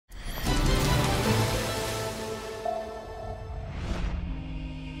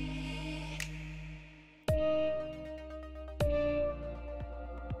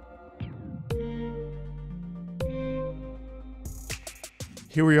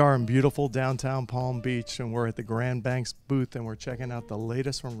Here we are in beautiful downtown Palm Beach, and we're at the Grand Banks booth, and we're checking out the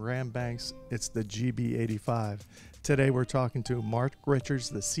latest from Grand Banks. It's the GB85. Today we're talking to Mark Richards,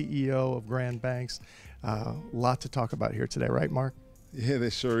 the CEO of Grand Banks. A lot to talk about here today, right, Mark? Yeah, there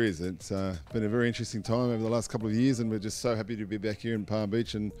sure is. It's been a very interesting time over the last couple of years, and we're just so happy to be back here in Palm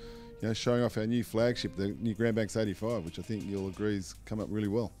Beach and showing off our new flagship, the new Grand Banks 85, which I think you'll agree has come up really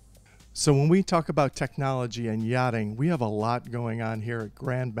well. So when we talk about technology and yachting, we have a lot going on here at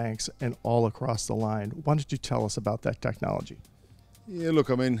Grand Banks and all across the line. Why don't you tell us about that technology? Yeah, look,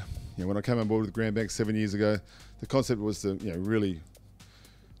 I mean, when I came on board with Grand Banks 7 years ago, the concept was to really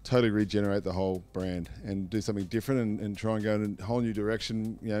totally regenerate the whole brand and do something different and try and go in a whole new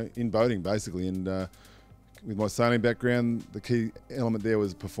direction, in boating basically. And with my sailing background, the key element there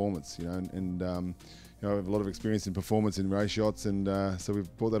was performance, I have a lot of experience in performance in race yachts, and so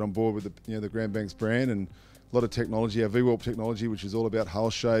we've brought that on board with the Grand Banks brand, and a lot of technology, our V-Warp technology, which is all about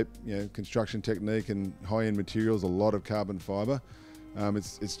hull shape, construction technique and high-end materials, a lot of carbon fibre.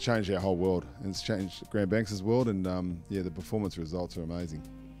 It's changed our whole world, and it's changed Grand Banks' world, and the performance results are amazing.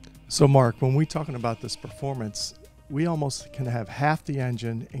 So Mark, when we're talking about this performance, we almost can have half the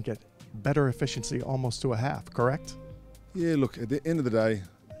engine and get better efficiency almost to a half, correct? Yeah, look, at the end of the day,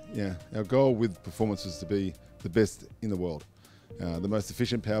 our goal with performance was to be the best in the world, the most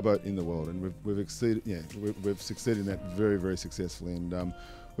efficient powerboat in the world, and we've exceeded. We've succeeded in that very, very successfully, and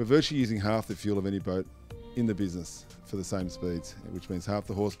we're virtually using half the fuel of any boat in the business for the same speeds, which means half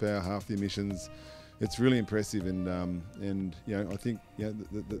the horsepower, half the emissions. It's really impressive, and I think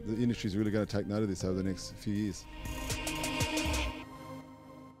the industry is really going to take note of this over the next few years.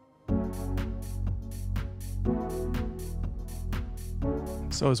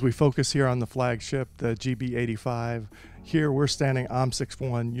 So as we focus here on the flagship, the GB85, here we're standing, I'm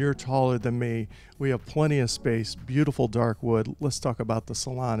 6'1", you're taller than me. We have plenty of space, beautiful dark wood. Let's talk about the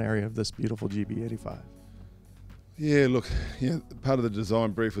salon area of this beautiful GB85. Yeah, look, part of the design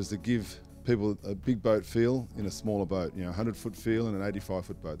brief was to give people a big boat feel in a smaller boat, 100-foot feel in an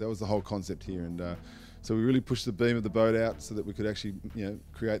 85-foot boat. That was the whole concept here, and so we really pushed the beam of the boat out so that we could actually,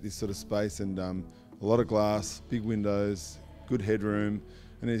 create this sort of space, and a lot of glass, big windows, good headroom.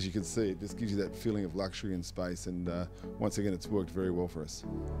 And as you can see, it just gives you that feeling of luxury and space, and once again, it's worked very well for us.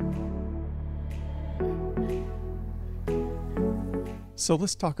 So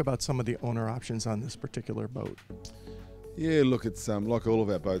let's talk about some of the owner options on this particular boat. Yeah, look, it's like all of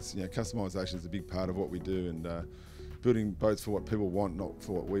our boats, customization is a big part of what we do, and building boats for what people want, not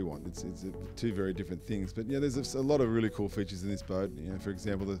for what we want. It's two very different things, but there's a lot of really cool features in this boat. For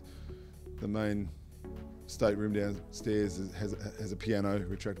example, the main stateroom downstairs has a piano,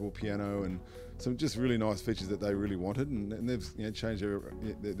 retractable piano, and some just really nice features that they really wanted, and they've changed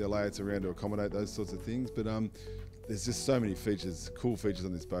their layouts around to accommodate those sorts of things. But there's just so many features, cool features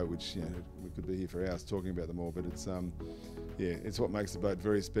on this boat, which we could be here for hours talking about them all. But it's what makes the boat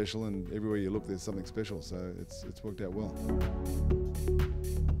very special, and everywhere you look, there's something special. So it's worked out well.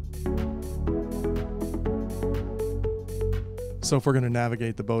 So if we're going to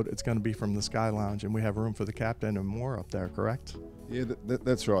navigate the boat, it's going to be from the Sky Lounge, and we have room for the captain and more up there, correct? Yeah,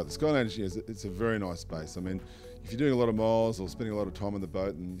 that's right. The Sky Lounge, it's a very nice space. I mean, if you're doing a lot of miles or spending a lot of time on the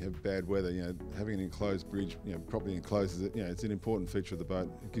boat and you have bad weather, having an enclosed bridge, properly enclosed, it's an important feature of the boat.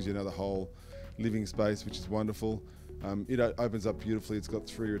 It gives you another whole living space, which is wonderful. It opens up beautifully. It's got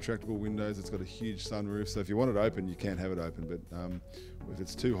 3 retractable windows. It's got a huge sunroof. So if you want it open, you can have it open. But if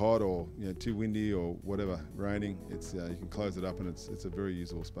it's too hot or too windy or whatever, raining, you can close it up, and it's a very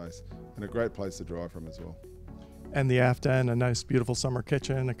usable space and a great place to drive from as well. And the aft end, a nice, beautiful summer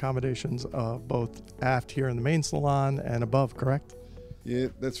kitchen, accommodations both aft here in the main salon and above, correct? Yeah,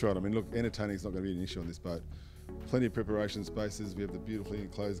 that's right. I mean, look, entertaining is not going to be an issue on this boat. Plenty of preparation spaces. We have the beautifully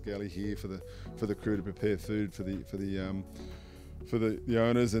enclosed galley here for the crew to prepare food for the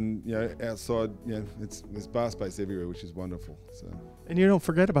owners, and outside, there's bar space everywhere, which is wonderful. So. And you don't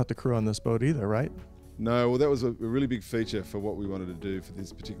forget about the crew on this boat either, right? No, well, that was a really big feature for what we wanted to do for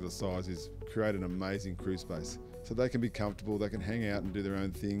this particular size, is create an amazing crew space so they can be comfortable, they can hang out and do their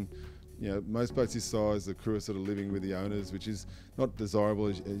own thing. Most boats this size, the crew are sort of living with the owners, which is not desirable,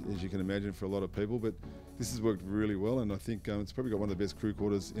 as you can imagine, for a lot of people. But this has worked really well, and I think it's probably got one of the best crew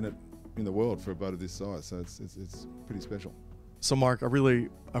quarters in the world for a boat of this size. So it's pretty special. So Mark, I really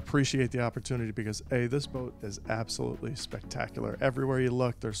appreciate the opportunity because this boat is absolutely spectacular. Everywhere you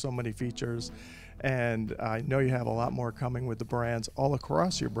look, there's so many features, and I know you have a lot more coming with the brands all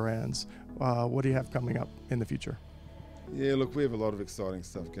across your brands. What do you have coming up in the future? Yeah, look, we have a lot of exciting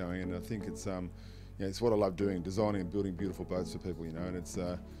stuff going, and I think it's what I love doing, designing and building beautiful boats for people, and it's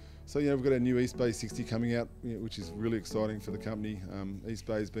So we've got our new East Bay 60 coming out, which is really exciting for the company. East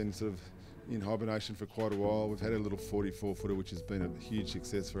Bay's been sort of in hibernation for quite a while. We've had a little 44 footer, which has been a huge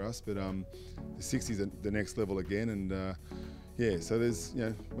success for us, but the 60 is the next level again, and yeah, so there's,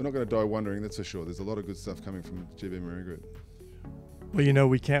 we're not going to die wondering, that's for sure. There's a lot of good stuff coming from GB Marine Group. Well,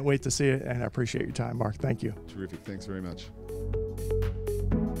 we can't wait to see it, and I appreciate your time, Mark. Thank you. Terrific. Thanks very much.